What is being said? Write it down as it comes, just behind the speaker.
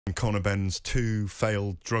Conor Benn's 2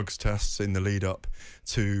 failed drugs tests in the lead up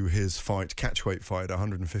to his fight, catchweight fight,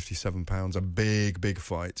 £157, a big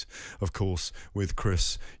fight, of course, with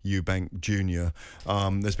Eubank Jr.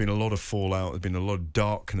 There's been a lot of fallout, there's been a lot of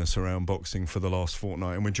darkness around boxing for the last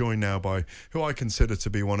fortnight, and we're joined now by who I consider to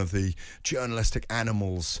be one of the journalistic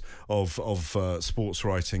animals of sports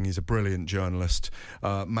writing. He's a brilliant journalist,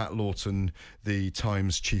 Matt Lawton, the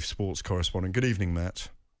Times chief sports correspondent. Good evening, Matt.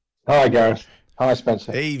 Hi, Gareth. Hi,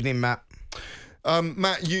 Spencer. Evening, Matt.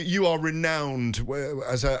 Matt, you are renowned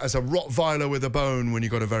as a Rottweiler with a bone when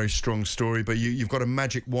you've got a very strong story, but you've got a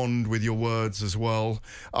magic wand with your words as well.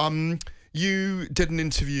 You did an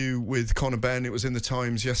interview with Conor Benn. It was in the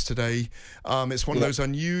Times yesterday. It's one of those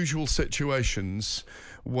unusual situations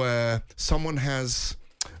where someone has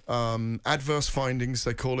adverse findings,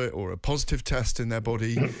 they call it, or a positive test in their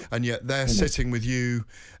body, and yet they're sitting with you,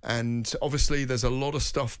 and obviously there's a lot of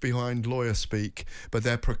stuff behind lawyer speak, but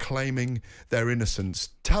they're proclaiming their innocence.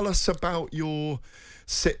 Tell us about your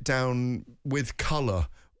sit down with colour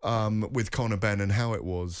with Conor Benn and how it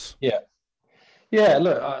was. Yeah,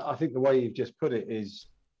 look, I think the way you've just put it is,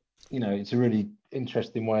 it's a really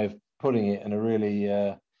interesting way of putting it, and a really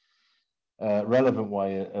relevant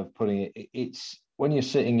way of putting it. It's when you're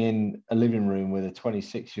sitting in a living room with a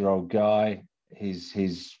 26-year-old guy,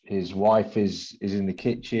 his wife is in the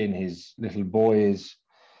kitchen, his little boy is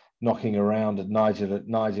knocking around at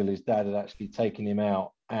Nigel, his dad, had actually taken him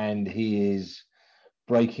out, and he is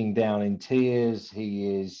breaking down in tears.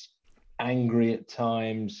 He is angry at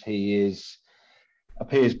times. He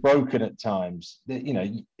appears broken at times.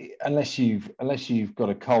 Unless you've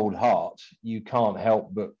got a cold heart, you can't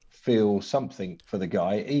help but feel something for the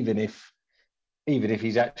guy, even if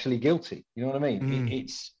he's actually guilty. You know what I mean?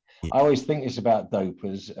 I always think it's about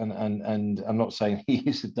dopers, and I'm not saying he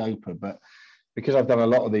is a doper, but because I've done a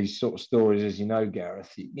lot of these sort of stories, as you know,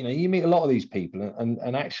 Gareth, you meet a lot of these people,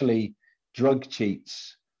 and actually drug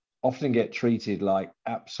cheats often get treated like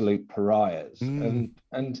absolute pariahs.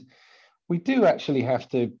 And we do actually have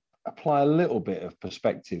to apply a little bit of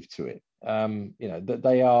perspective to it. That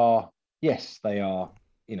they are, those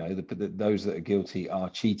that are guilty are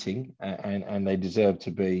cheating, and they deserve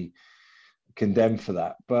to be condemned for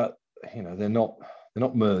that. But they're not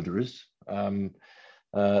murderers. They're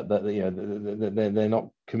not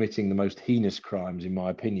committing the most heinous crimes, in my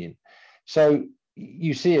opinion. So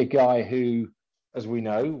you see a guy who, as we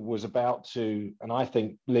know, was about to, and I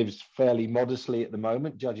think lives fairly modestly at the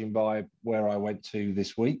moment, judging by where I went to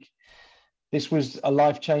this week. This was a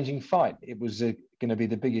life-changing fight. It was going to be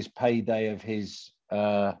the biggest payday of his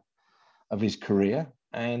career,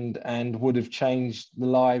 and would have changed the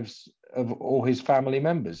lives of all his family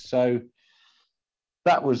members. So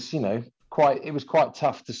that was, it was quite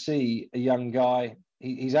tough to see a young guy.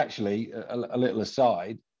 He's actually, a little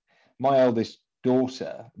aside, my eldest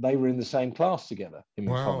daughter, they were in the same class together, him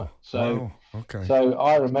and Conor. So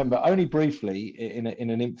I remember only briefly in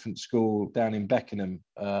an infant school down in Beckenham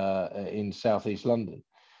in southeast London.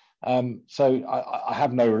 So I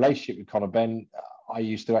have no relationship with Conor Benn. I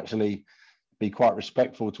used to actually be quite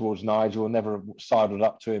respectful towards Nigel, and never sidled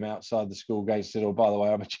up to him outside the school gate and said, "Oh, by the way,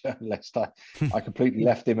 I'm a journalist." I completely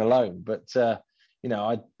left him alone. But I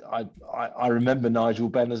remember Nigel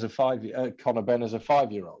Benn as Conor Benn as a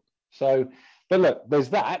 5-year-old. So, but look, there's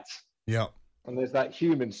that, and there's that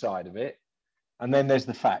human side of it, and then there's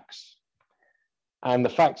the facts. And the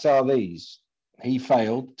facts are these: he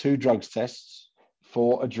failed 2 drugs tests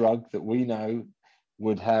for a drug that we know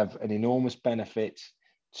would have an enormous benefit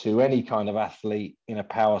to any kind of athlete in a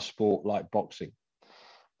power sport like boxing.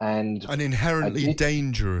 And an inherently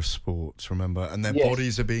dangerous sport, remember, and their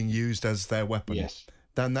bodies are being used as their weapon. Yes.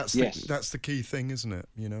 Then that's the key thing, isn't it?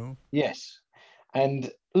 Yes.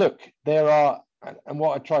 And look, there are, and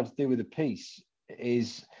what I tried to do with the piece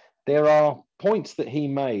is, there are points that he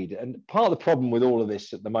made, and part of the problem with all of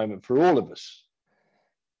this at the moment for all of us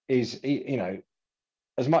is,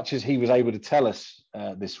 as much as he was able to tell us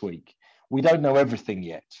this week, we don't know everything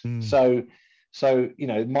yet. So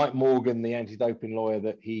Mike Morgan, the anti-doping lawyer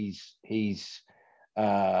that he's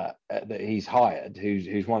hired,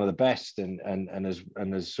 who's one of the best, and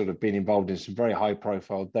has sort of been involved in some very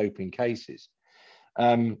high-profile doping cases.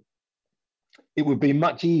 It would be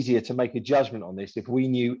much easier to make a judgment on this if we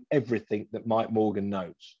knew everything that Mike Morgan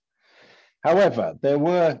knows. However, there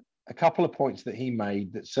were a couple of points that he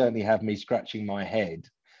made that certainly have me scratching my head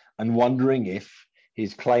and wondering if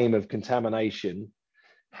his claim of contamination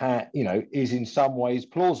is in some ways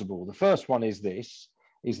plausible. The first one is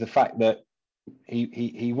the fact that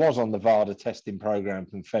he was on the VADA testing program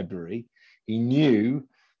from February. He knew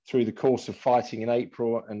through the course of fighting in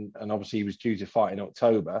April, and obviously he was due to fight in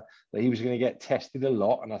October, that he was going to get tested a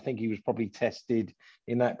lot. And I think he was probably tested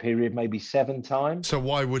in that period maybe 7 times. So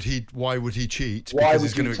why would he cheat? Because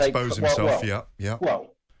he's going to expose himself. Yeah.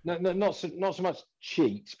 Well, no, not so much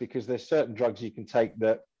cheats, because there's certain drugs you can take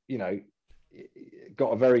that, you know, got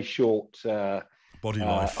a very short body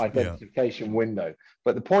life identification window.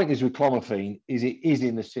 But the point is with clomiphene is it is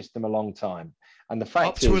in the system a long time. And the fact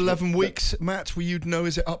up to 11 weeks, Matt, will you know,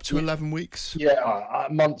 is it up to 11 weeks? Yeah,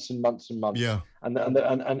 months and months and months. Yeah. And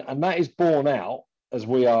that is borne out, as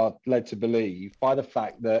we are led to believe, by the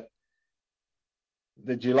fact that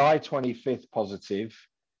the July 25th positive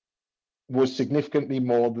was significantly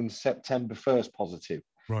more than September 1st positive.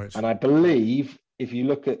 Right. And I believe if you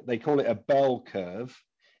look at, they call it a bell curve.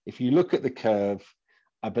 If you look at the curve,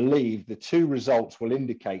 I believe the two results will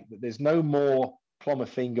indicate that there's no more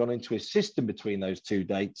clomiphene gone into his system between those 2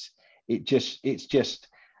 dates. It just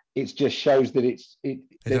shows that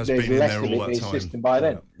there's less of it in his system by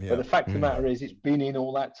then. Yeah. But the fact of the matter is, it's been in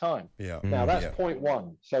all that time. Yeah. Now that's point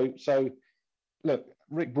one. So look,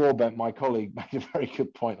 Rick Broadbent, my colleague, made a very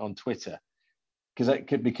good point on Twitter,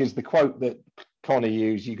 because the quote that Conor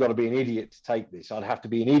used, "You've got to be an idiot to take this. I'd have to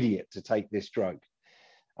be an idiot to take this drug."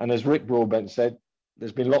 And as Rick Broadbent said,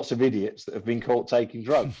 there's been lots of idiots that have been caught taking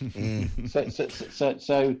drugs.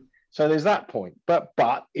 So there's that point. But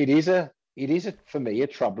it is for me a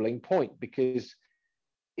troubling point, because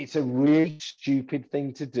it's a really stupid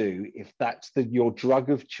thing to do if that's your drug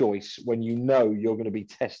of choice when you know you're going to be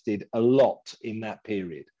tested a lot in that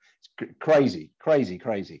period. It's crazy.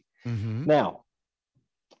 Mm-hmm. Now,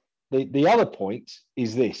 the other point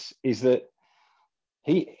is that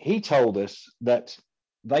he told us that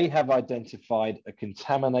they have identified a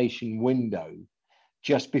contamination window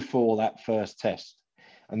just before that first test.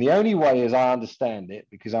 And the only way, as I understand it,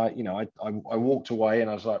 because I walked away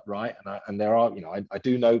and I was like, right, and there are, I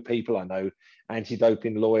do know people, I know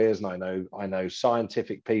anti-doping lawyers, and I know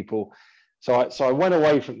scientific people. So I went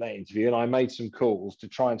away from that interview and I made some calls to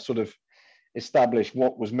try and sort of establish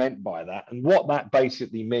what was meant by that. And what that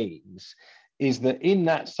basically means is that in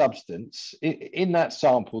that substance, in that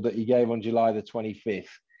sample that he gave on July the 25th,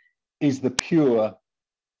 is the pure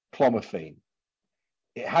clomiphene.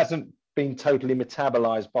 It hasn't been totally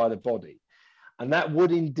metabolized by the body. And that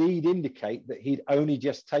would indeed indicate that he'd only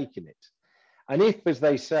just taken it. And if, as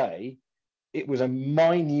they say, it was a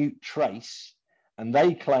minute trace, and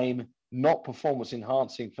they claim not performance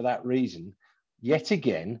enhancing for that reason, yet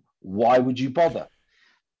again, why would you bother?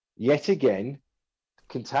 Yet again,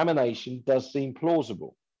 contamination does seem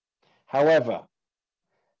plausible. However,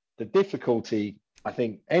 the difficulty I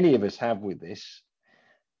think any of us have with this,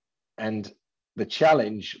 and the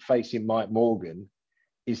challenge facing Mike Morgan,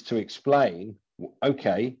 is to explain,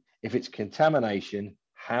 okay, if it's contamination,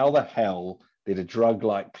 how the hell did a drug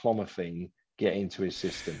like clomiphene get into his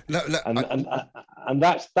system? And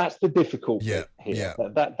that's the difficult bit here.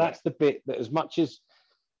 Yeah. That's the bit that, as much as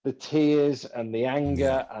the tears and the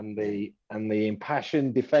anger and the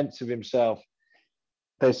impassioned defense of himself,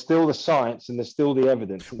 there's still the science and there's still the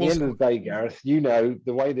evidence. At the end of the day, Gareth, the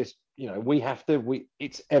way this,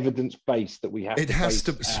 it's evidence-based that we have to. It has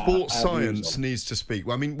to. Sports science needs to speak.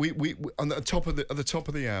 Well, I mean, we on the top of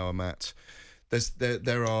the hour, Matt. It's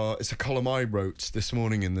a column I wrote this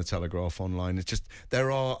morning in the Telegraph online. It's just,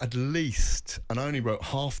 there are at least, and I only wrote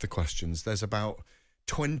half the questions. There's about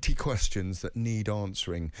 20 questions that need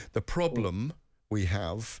answering. The problem we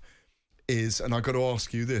have is, and I've got to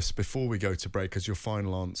ask you this before we go to break as your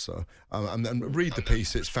final answer, and read the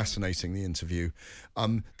piece, it's fascinating, the interview.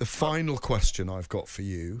 The final question I've got for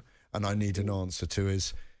you, and I need an answer to,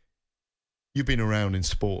 is, you've been around in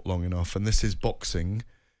sport long enough, and this is boxing.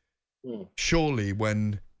 Surely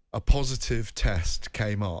when a positive test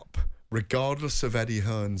came up, regardless of Eddie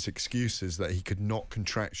Hearn's excuses that he could not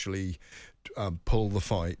contractually pull the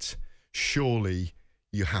fight, surely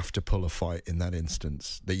you have to pull a fight in that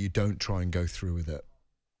instance, that you don't try and go through with it.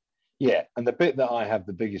 Yeah, and the bit that I have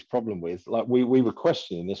the biggest problem with, like we were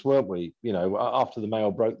questioning this, weren't we? After the Mail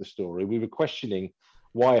broke the story, we were questioning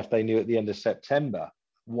why, if they knew at the end of September,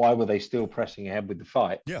 why were they still pressing ahead with the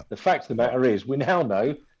fight? Yeah. The fact of the matter is, we now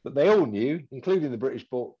know that they all knew, including the British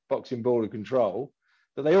Boxing Board of Control,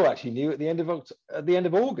 that they all actually knew at the end of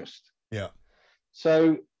August. Yeah.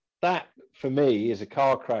 So that, for me, is a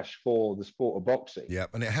car crash for the sport of boxing. Yeah,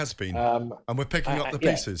 and it has been. And we're picking up the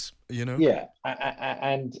pieces, Yeah,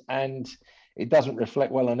 and it doesn't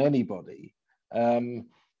reflect well on anybody,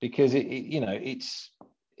 because these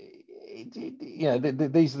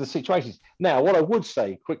are the situations. Now, what I would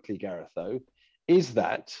say quickly, Gareth, though, is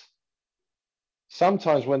that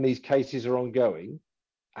sometimes when these cases are ongoing,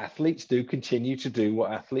 athletes do continue to do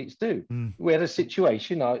what athletes do. We had a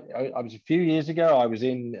situation. I was a few years ago. I was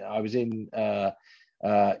in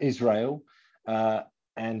Israel,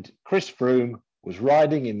 and Chris Froome was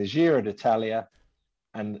riding in the Giro d'Italia,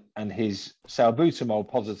 and his salbutamol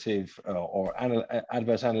positive or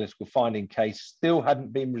adverse analytical finding case still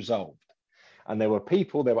hadn't been resolved. And there were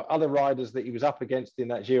other riders that he was up against in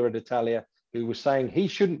that Giro d'Italia who were saying he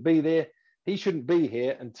shouldn't be there, he shouldn't be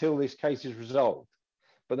here until this case is resolved.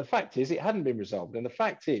 But the fact is, it hadn't been resolved. And the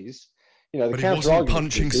fact is, but he wasn't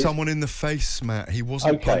punching someone in the face, Matt. He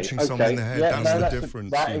wasn't punching someone in the head. That's the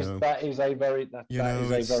difference. That is a very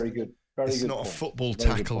good. It's not a football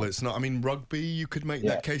tackle. It's not. I mean, rugby, you could make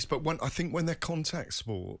that case, but I think when they're contact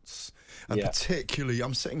sports, and particularly,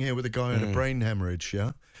 I'm sitting here with a guy who had a brain hemorrhage.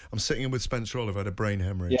 Yeah, I'm sitting here with Spencer Oliver, had a brain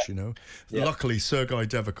hemorrhage. Luckily, Sergei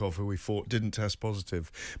Devikov, who we fought, didn't test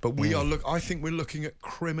positive. But I think we're looking at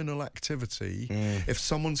criminal activity. If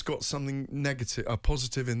someone's got something negative, a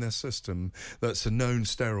positive in their system that's a known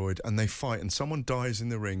steroid, and they fight, and someone dies in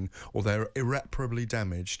the ring, or they're irreparably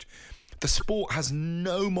damaged. The sport has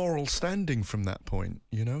no moral standing from that point,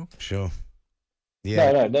 Sure.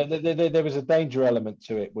 Yeah. No. There was a danger element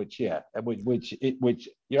to it, which you're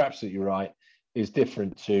absolutely right, is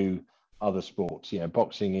different to other sports.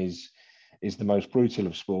 Boxing is the most brutal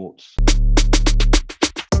of sports.